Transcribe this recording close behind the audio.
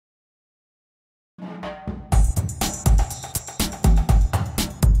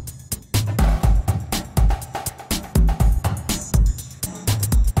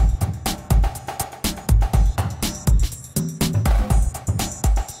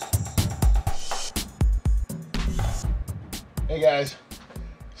guys,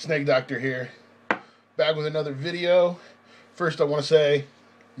 Snake Doctor here, back with another video. First I want to say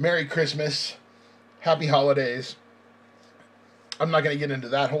Merry Christmas, Happy Holidays. I'm not going to get into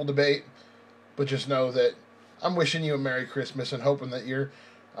that whole debate, but just know that I'm wishing you a Merry Christmas and hoping that your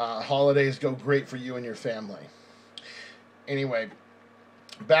holidays go great for you and your family. Anyway,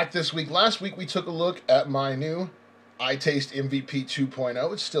 back this week. Last week we took a look at my new iTaste MVP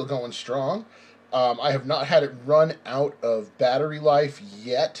 2.0. It's still going strong. I have not had it run out of battery life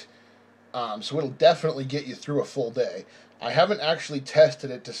yet, so it'll definitely get you through a full day. I haven't actually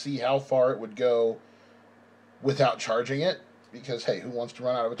tested it to see how far it would go without charging it, because, hey, who wants to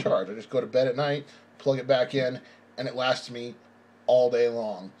run out of a charge? I just go to bed at night, plug it back in, and it lasts me all day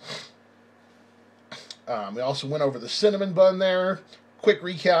long. We also went over the cinnamon bun there. Quick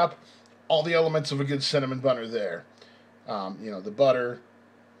recap, all the elements of a good cinnamon bun are there. The butter,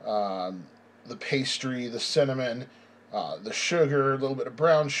 the pastry, the cinnamon, the sugar, a little bit of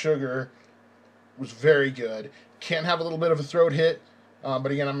brown sugar. Was very good. Can have a little bit of a throat hit,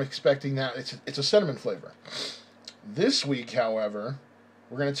 but again, I'm expecting that. It's a cinnamon flavor. This week, however,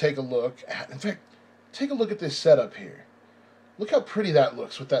 we're going to take a look at, in fact, take a look at this setup here. Look how pretty that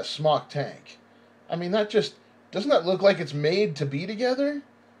looks with that smock tank. I mean, that just, doesn't that look like it's made to be together?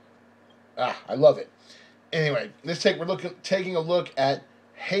 I love it. Anyway, we're taking a look at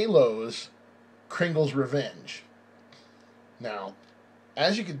Halo's Kringle's Revenge. Now,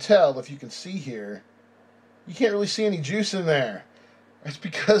 as you can tell, if you can see here, you can't really see any juice in there. That's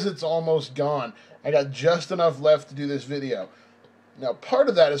because it's almost gone. I got just enough left to do this video. Now, part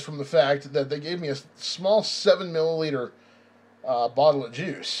of that is from the fact that they gave me a small 7 milliliter bottle of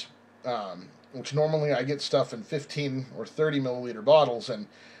juice, which normally I get stuff in 15 or 30 milliliter bottles, and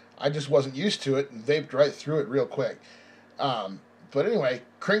I just wasn't used to it and vaped right through it real quick. But anyway,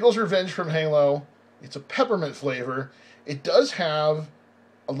 Kringle's Revenge from Halo. It's a peppermint flavor. It does have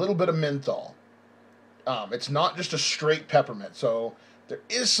a little bit of menthol. It's not just a straight peppermint, so there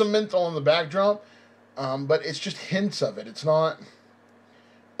is some menthol in the backdrop, but it's just hints of it. It's not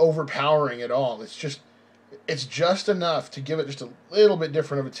overpowering at all. It's just enough to give it just a little bit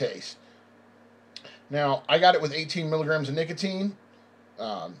different of a taste. Now, I got it with 18 milligrams of nicotine.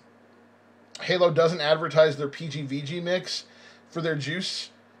 Halo doesn't advertise their PG-VG mix for their juice,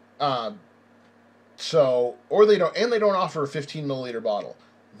 they don't offer a 15 milliliter bottle.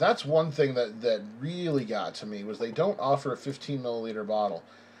 That's one thing that really got to me, was they don't offer a 15 milliliter bottle.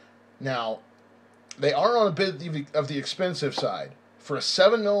 Now, they are on a bit of the expensive side. For a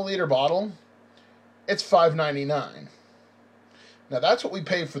 7 milliliter bottle, it's $5.99. Now, that's what we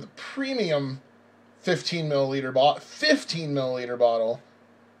pay for the premium 15 milliliter bottle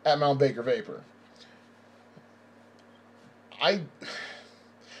at Mount Baker Vapor. I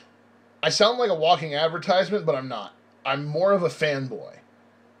sound like a walking advertisement, but I'm not. I'm more of a fanboy.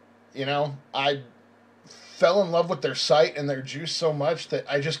 You know, I fell in love with their site and their juice so much that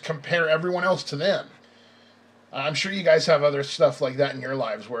I just compare everyone else to them. I'm sure you guys have other stuff like that in your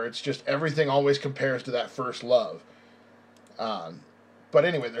lives where it's just everything always compares to that first love. But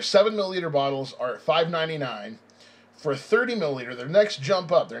anyway, their 7 milliliter bottles are at $5.99. For a 30 milliliter, their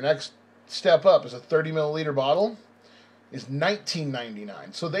next step up is a 30 milliliter bottle, is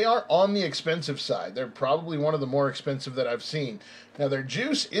 $19.99. So they are on the expensive side. They're probably one of the more expensive that I've seen. Now, their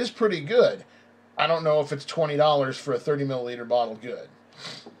juice is pretty good. I don't know if it's $20 for a 30 milliliter bottle good.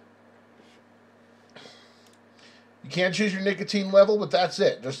 You can't choose your nicotine level, but that's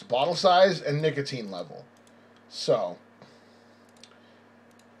it. Just bottle size and nicotine level. So,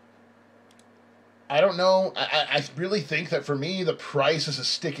 I don't know. I really think that for me, the price is a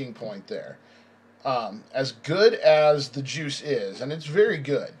sticking point there. As good as the juice is, and it's very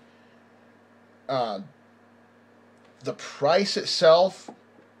good, the price itself,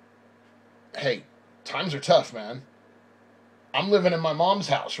 hey, times are tough, man. I'm living in my mom's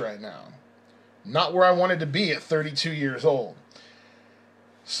house right now. Not where I wanted to be at 32 years old.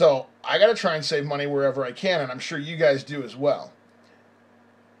 So, I gotta try and save money wherever I can, and I'm sure you guys do as well.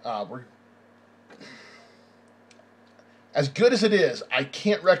 As good as it is, I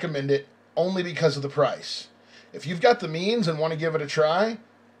can't recommend it only because of the price. If you've got the means and want to give it a try,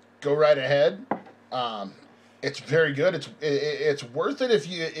 go right ahead. It's very good. It's worth it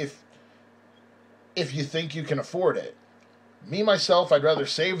if you think you can afford it. Me myself, I'd rather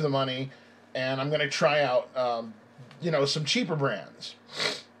save the money, and I'm going to try out some cheaper brands.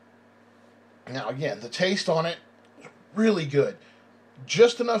 Now again, the taste on it, really good.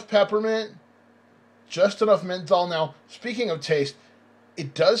 Just enough peppermint, just enough menthol. Now, speaking of taste,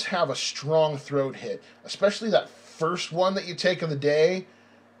 it does have a strong throat hit, especially that first one that you take of the day.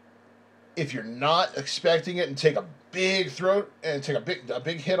 If you're not expecting it and take a big throat and take a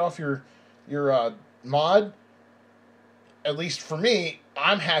big hit off your mod, at least for me,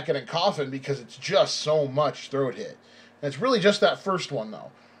 I'm hacking and coughing because it's just so much throat hit. And it's really just that first one,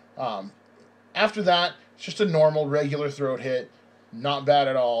 though. After that, it's just a normal, regular throat hit. Not bad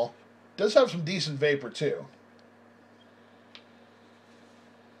at all. Does have some decent vapor, too.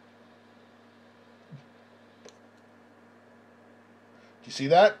 Do you see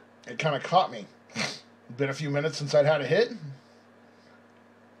that? It kind of caught me. Been a few minutes since I'd had a hit.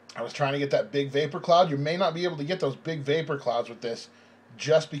 I was trying to get that big vapor cloud. You may not be able to get those big vapor clouds with this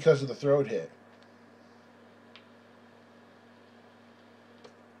just because of the throat hit.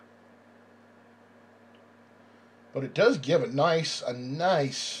 But it does give a nice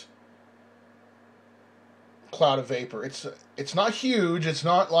cloud of vapor. It's not huge. It's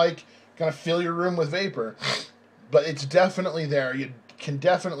not like gonna fill your room with vapor, but it's definitely there. You can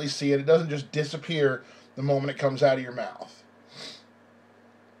definitely see it. It doesn't just disappear the moment it comes out of your mouth.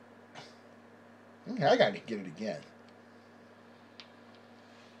 Okay, I gotta get it again.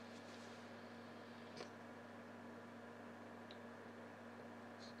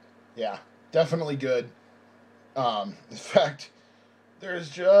 Yeah, definitely good. In fact, there's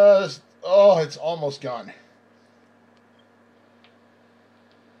just, oh, it's almost gone.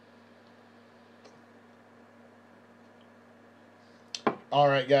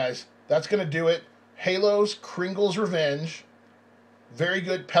 Alright, guys, that's going to do it. Halo's Kringle's Revenge. Very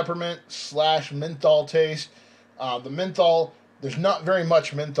good peppermint / menthol taste. The menthol, there's not very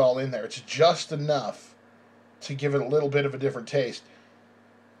much menthol in there. It's just enough to give it a little bit of a different taste.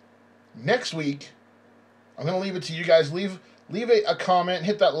 Next week, I'm going to leave it to you guys. Leave a comment,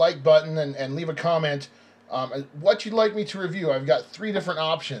 hit that like button, and leave a comment what you'd like me to review. I've got 3 different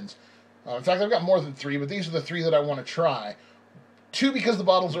options. In fact, I've got more than 3, but these are the 3 that I want to try. 2 because the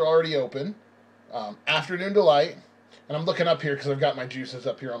bottles are already open. Afternoon Delight. And I'm looking up here because I've got my juices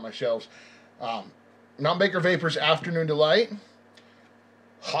up here on my shelves. Mount Baker Vapor's Afternoon Delight.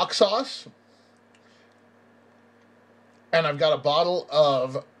 Hawk Sauce. And I've got a bottle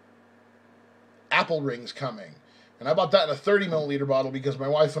of apple rings coming. And I bought that in a 30 milliliter bottle because my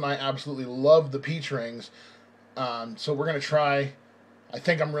wife and I absolutely love the peach rings. So we're going to try. I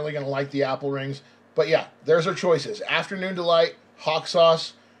think I'm really going to like the apple rings. But yeah, there's our choices. Afternoon Delight, Hawk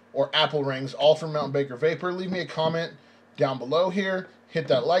Sauce, or apple rings, all from Mount Baker Vapor. Leave me a comment down below here. Hit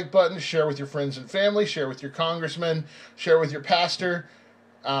that like button. Share with your friends and family. Share with your congressman. Share with your pastor.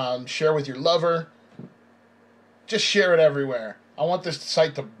 Share with your lover. Just share it everywhere. I want this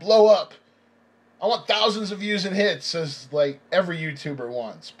site to blow up. I want thousands of views and hits, as like every YouTuber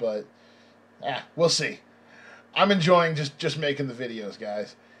wants. But we'll see. I'm enjoying just making the videos,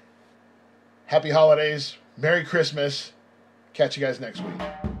 guys. Happy holidays. Merry Christmas. Catch you guys next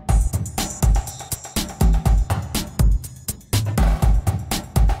week.